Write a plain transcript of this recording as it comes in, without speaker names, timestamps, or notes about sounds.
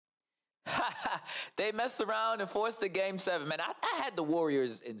They messed around and forced the game 7. Man, I had the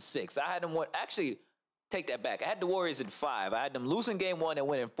Warriors in 6. I had them actually. Take that back. I had the Warriors in 5. I had them losing game 1 and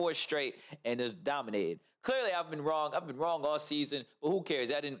winning 4 straight and just dominated. Clearly, I've been wrong. I've been wrong all season, but who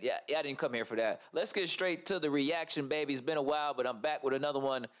cares? I didn't come here for that. Let's get straight to the reaction, baby. It's been a while, but I'm back with another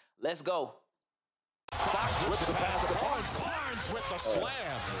one. Let's go. Fox whips the pass to Barnes. Barnes with the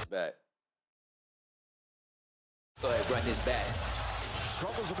slam. Back. Go ahead, run this back.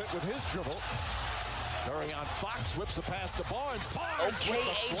 Struggles a bit with his dribble. Curry on Fox, whips the pass to Barnes. Barnes okay,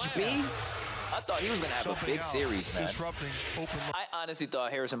 HB. I thought he was going to have a big series, man. I honestly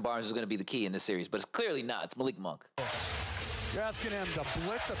thought Harrison Barnes was going to be the key in this series, but it's clearly not. It's Malik Monk. You're asking him to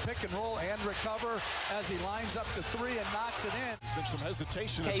blitz a pick and roll and recover as he lines up the 3 and knocks it in. There's been some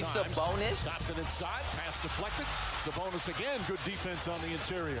hesitation at times. Sabonis. Stops it inside, pass deflected. Sabonis again, good defense on the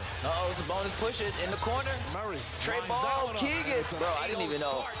interior. Uh-oh, Sabonis push it in the corner. Murray. Trey Ball, Keegan. Bro, I didn't even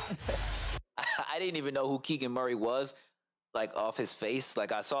know. I didn't even know who Keegan Murray was. Like, off his face.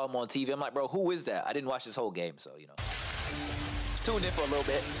 Like, I saw him on TV. I'm like, bro, who is that? I didn't watch this whole game, so, you know. Tuned in for a little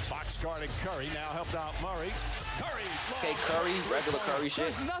bit. Fox guarding Curry. Now helped out Murray. Curry. Okay, Curry. Regular Curry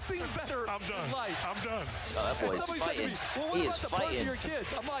shit. There's nothing better in life. I'm done. Oh, that boy is fighting. Me, well, he is fighting. Your kids?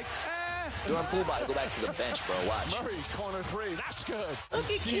 I'm like, Jordan Poole about to go back to the bench, bro. Watch. Murray, corner 3. That's good.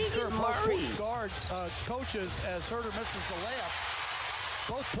 Look at Keegan Murray. Guard coaches, as Herder misses the layup.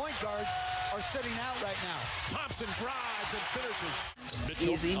 Both point guards are sitting out right now. Thompson drives and finishes. Mitchell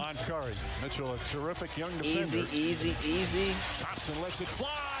easy. On Curry. Mitchell, a terrific young defender. Easy. Thompson lets it fly.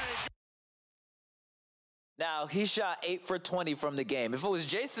 Now, he shot 8 for 20 from the game. If it was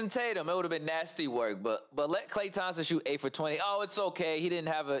Jason Tatum, it would have been nasty work. But let Klay Thompson shoot 8 for 20. Oh, it's okay. He didn't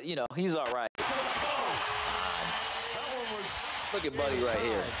have a, he's all right. Look at Buddy right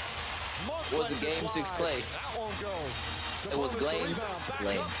here. Was it Game 6 Klay? That won't go. It was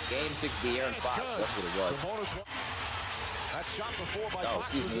Game 6 De'Aaron Fox. That's what it was. That shot before by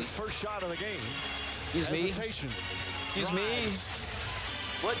Fox was his first shot of the game. Excuse me.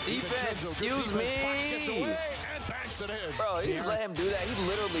 What defense? Excuse me. Bro, he just let him do that. He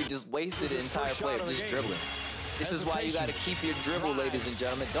literally just wasted the entire play of just dribbling. This is why you got to keep your dribble, ladies and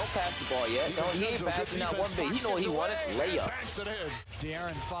gentlemen. Don't pass the ball yet. He ain't passing out one bit. He know what he wanted. Layup.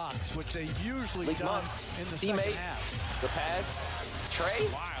 De'Aaron Fox, which they usually done in the second half. The pass. Trey.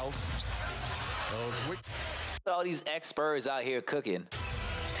 All these experts out here cooking.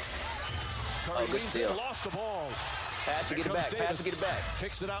 Oh, good steal. Lost the ball. Pass to get it back. Pass to get it back.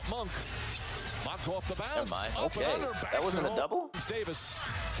 Kicks it out, Monk. Monk off the bounce. Never mind. Okay. That wasn't a double? Davis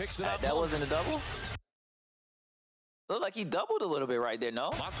kicks it out. That wasn't a double? Looked like he doubled a little bit right there, no?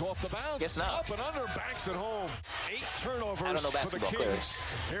 Monk off the bounce. Guess not. Up and under, banks at home. 8 turnovers I don't know basketball, for the Kings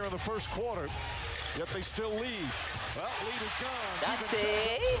here in the first quarter. Yet they still lead. Well, lead is gone.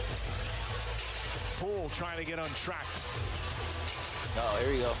 Dante. Poole trying to get on track. Oh,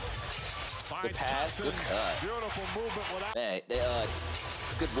 here we go. Finds the pass. Thompson. Good cut. Beautiful movement without. Man,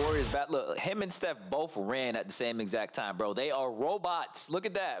 good Warriors back. Look, him and Steph both ran at the same exact time, bro. They are robots. Look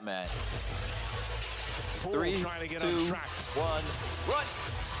at that, man. Poole 3, trying to get 2, on track. 1, run.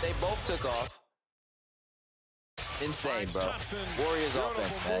 They both took off. Insane, bro. Thompson. Warriors Beautiful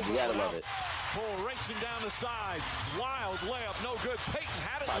offense, man. You gotta love it. Poole racing down the side. Wild layup, no good. Peyton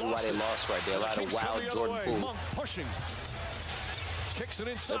had it. Probably why they lost right there. A lot of wild Jordan Poole. Monk pushing. Kicks it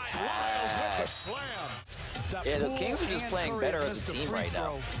inside. Lyles with the slam. Yeah, the Kings are just playing better as a team right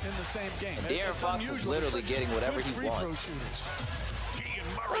now. In the same game. And De'Aaron Fox is literally getting whatever he wants.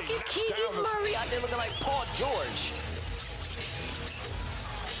 Look at Keegan Murray out there looking like Paul George.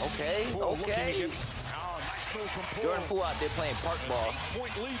 Okay. Jordan Poole out there playing park ball.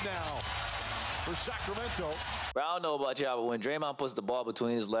 8-point lead now for Sacramento. Bro, I don't know about y'all, but when Draymond puts the ball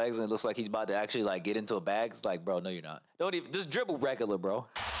between his legs and it looks like he's about to actually like get into a bag, it's like, bro, no, you're not. Don't even just dribble regular, bro.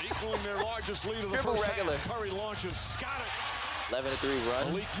 Equaling their largest lead of the Dribble first regular. half. Curry launches. Got it. 11-3 run.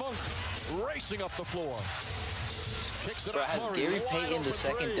 Malik Monk racing up the floor. Kicks it Bro, up has Murray. Gary Wide Payton open II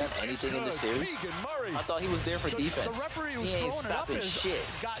three. done anything in this series? I thought he was there for defense. The referee was he ain't throwing it up stopping shit.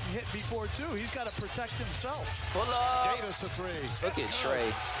 Gotten hit before too. He's got to protect himself. Pull up. Davis a 3. Look at Trey.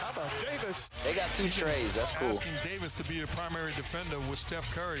 How about Davis? They got 2 Treys. That's cool. Asking Davis to be a primary defender with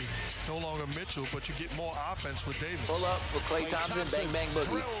Steph Curry, no longer Mitchell, but you get more offense with Davis. Pull up for Klay Thompson. Bang, bang, boogie.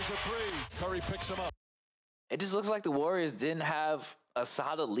 Drills a 3. Curry picks him up. It just looks like the Warriors didn't have a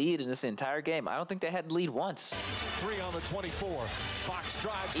solid lead in this entire game. I don't think they had the lead once. 3 on the 24. Fox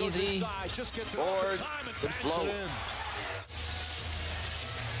drives easy. inside, just gets it Board. time and Good flow. it in.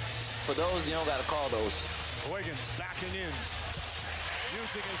 For those, you don't got to call those. Wiggins backing in.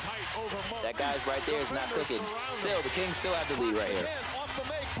 Using his height over Monk. That guy's right there is not cooking. Still, the Kings still have the lead right here. Off the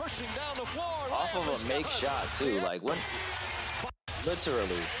make, pushing down the Off of a make shot, too. Like, when...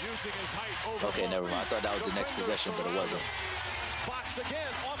 Literally. Okay, never mind. I thought that was the next possession, but it wasn't.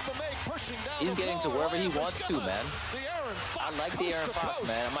 He's getting to wherever he wants to, man. I like the Aaron Fox,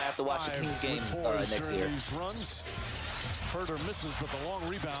 man. I might have to watch the Kings games next year. Herder misses, but the long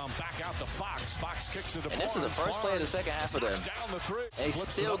rebound back out to Fox. Fox kicks it to And this is the first play of the second half of them. They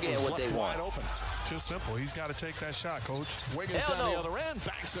still getting what they want. Just simple. He's got to take that shot, Coach. Wiggins down the other end,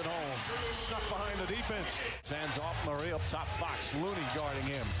 banks it home. Stuck behind the defense. Sands off Murray up top. Fox. Looney guarding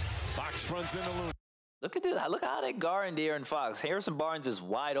him. Fox runs into Looney. Look at this. Look how they guarding De'Aaron Fox. Harrison Barnes is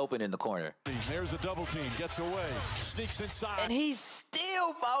wide open in the corner. There's a double team. Gets away. Sneaks inside. And he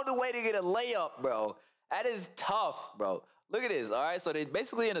still found a way to get a layup, bro. That is tough, bro. Look at this. All right, so they're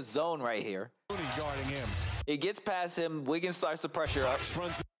basically in a zone right here. Looney guarding him. It gets past him. Wiggins starts to pressure up.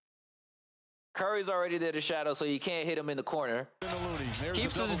 Curry's already there to shadow, so you can't hit him in the corner.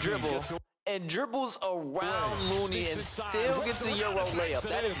 Keeps his dribble. And dribbles around Looney and still gets a Euro layup.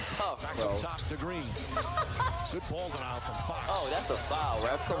 That is tough, bro. Good ball denial from Fox. Oh, that's a foul,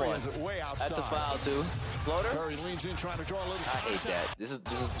 ref. Come on. That's a foul, too. Floater? Curry leans in, trying to draw a little I hate that. This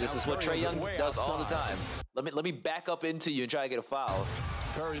is what Trae Young does all the time. Let me back up into you and try to get a foul.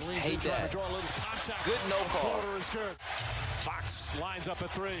 Curry leans in, trying to draw a little contact. Good no call. Floater is good. Fox lines up a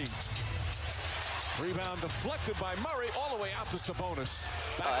three. Rebound deflected by Murray all the way out to Sabonis.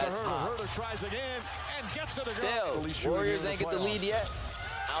 Back to Herder. Herder tries again and gets it again. Still, Warriors ain't get the lead yet.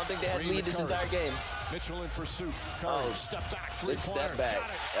 I don't think they had the lead this entire game. Mitchell in pursuit. Curry, step back, three-pointer. Step back.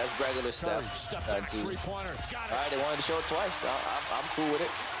 That's regular step. Step back, three-pointer. All right, they wanted to show it twice. I'm cool with it.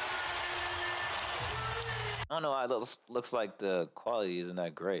 I don't know why it looks like the quality isn't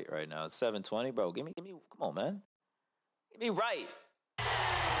that great right now. It's 720, bro. Give me, come on, man. Get me right.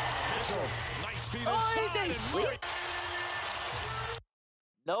 Mitchell, nice speed ain't they sleep?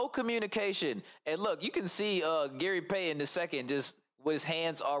 No communication. And look, you can see Gary Payton the second just with his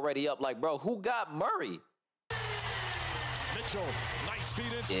hands already up. Like, bro, who got Murray? Mitchell, nice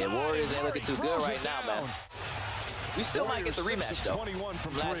speed inside. Yeah, Warriors ain't looking too good right now, man. We still might get the rematch, though,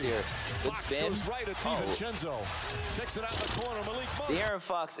 from last year. Good spin. De'Aaron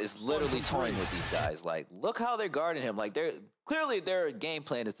Fox is literally toying with these guys. Like, look how they're guarding him. Like, clearly their game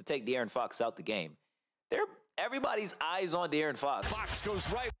plan is to take De'Aaron Fox out the game. Everybody's eyes on De'Aaron Fox. Fox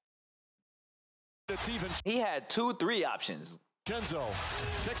goes right. He had 2-3 options. Genzo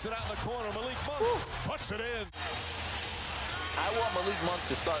kicks it out in the corner. Malik Monk puts it in. I want Malik Monk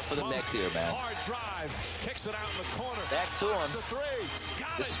to start for them next year, man. Hard drive, kicks it out in the corner. Back to him.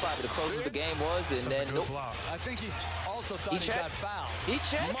 This is probably the closest the game was, and then nope. I think he also thought he got fouled. He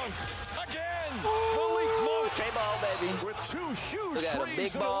checked. Monk again. Malik Monk. Trey ball, baby. With two huge Look at the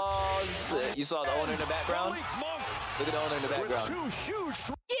big balls. You saw the owner in the background. Look at the owner in the background. With two huge.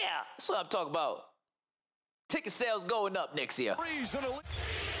 Yeah, that's what I'm talking about. Ticket sales going up next year.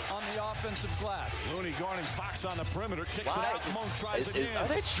 On the offensive glass. Looney guarding Fox on the perimeter. Kicks it out. Monk tries again. Are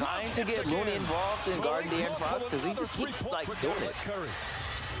they trying to get Looney involved in guarding De'Aaron Fox? Because he just keeps, like, doing it.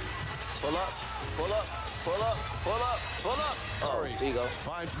 Pull up, pull up, pull up, pull up, pull up. Oh, there you go.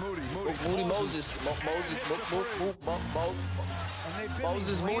 Finds Moody. Moody Moses.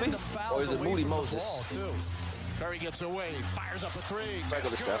 Moses Moody? Or is it Moody Moses? Curry gets away. Fires up a three.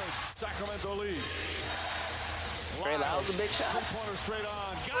 Regular stuff. Sacramento lead. Trey allows the big shots. Straight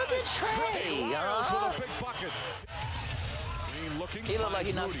on. Look at Trey. With a big bucket. He looked like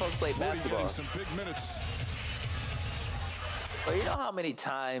he's not supposed to play basketball. Some big minutes. But you know how many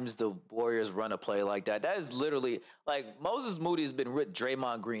times the Warriors run a play like that? That is literally, like, Moses Moody has been with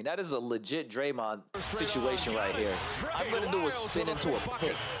Draymond Green. That is a legit Draymond situation right here. I'm going to do a spin into a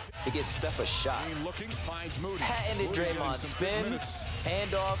pick to get Steph a shot. Patented Draymond spin,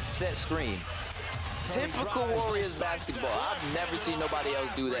 handoff, set screen. Typical Warriors basketball. I've never seen nobody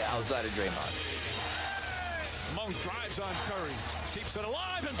else do that outside of Draymond. Monk drives on Curry. Keeps it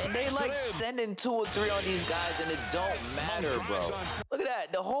alive and they like sending 2 or 3 on these guys and it don't matter, bro. Look at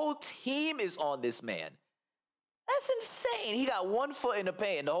that. The whole team is on this man. That's insane. He got 1 foot in the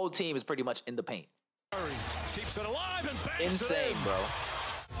paint and the whole team is pretty much in the paint. Curry keeps it alive and bangs insane, bro.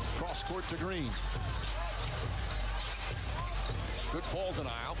 Cross court to Green. Good ball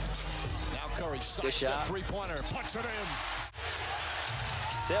denial. Now Curry sidestep three-pointer, puts it in.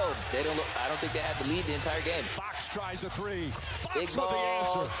 Still, they don't look. I don't think they had the lead the entire game. Fox tries a three. Fox big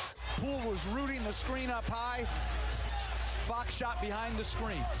balls. Poole was rooting the screen up high. Fox shot behind the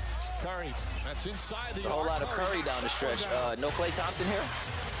screen. Curry, that's inside the a whole lot of Curry down the stretch. No Klay Thompson here.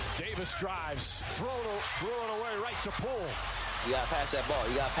 Davis drives, throw it away right to Poole. You gotta pass that ball.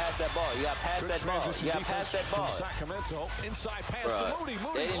 You gotta pass that ball. You gotta pass that ball. You gotta pass that ball. Sacramento inside pass Bruh, to Moody.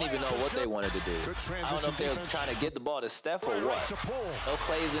 they didn't even know what they wanted to do. I don't know if they were trying to get the ball to Steph or what. No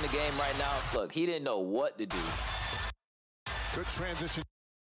plays in the game right now. Look, he didn't know what to do. Good transition.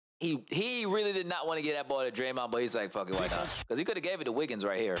 He really did not want to get that ball to Draymond, but he's like, fuck it, why not? Because he could have gave it to Wiggins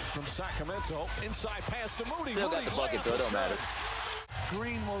right here. From Sacramento, inside pass to Moody. Still got the bucket, so it don't matter.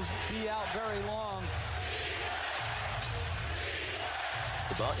 Green will be out very long.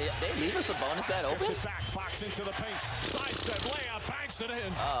 They leave us a bonus that open? It back, Fox into the paint. Sidestep, layup, banks it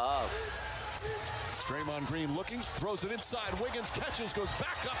in. Draymond Green looking, throws it inside. Wiggins catches, goes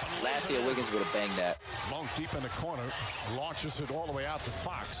back up. And last year, Wiggins would have banged that. Long deep in the corner, launches it all the way out to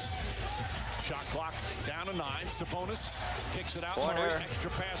Fox. Shot clock down to 9. Sabonis kicks it out. Corner. Murray,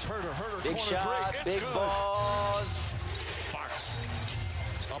 extra pass. Herter. Big shot, big balls. Fox.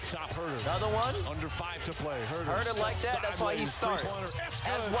 Up top, Herter. Another one. Under 5 to play. Herter like that. That's why he started.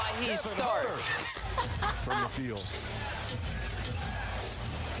 That's why he started. From the field.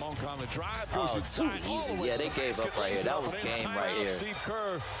 Monk on the drive. Oh, too easy. Yeah, they gave up right here. That was game right here. Steve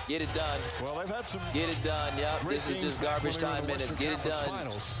Kerr. Get it done. Well, they've had some. Get it done. Yep. This is just garbage time minutes. Get it done.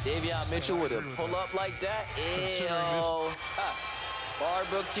 Davion Mitchell with a pull up like that. Ew.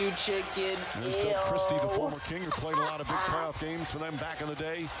 Barbecue chicken. Doug Christie, the former King, who played a lot of big playoff games for them back in the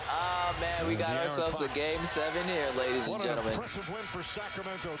day. Oh, man, we got ourselves a Game 7 here, ladies and gentlemen. Impressive win for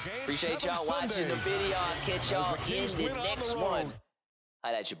Sacramento. Game Appreciate y'all watching the video. I'll catch y'all in the next one.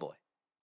 Hi, that's your boy.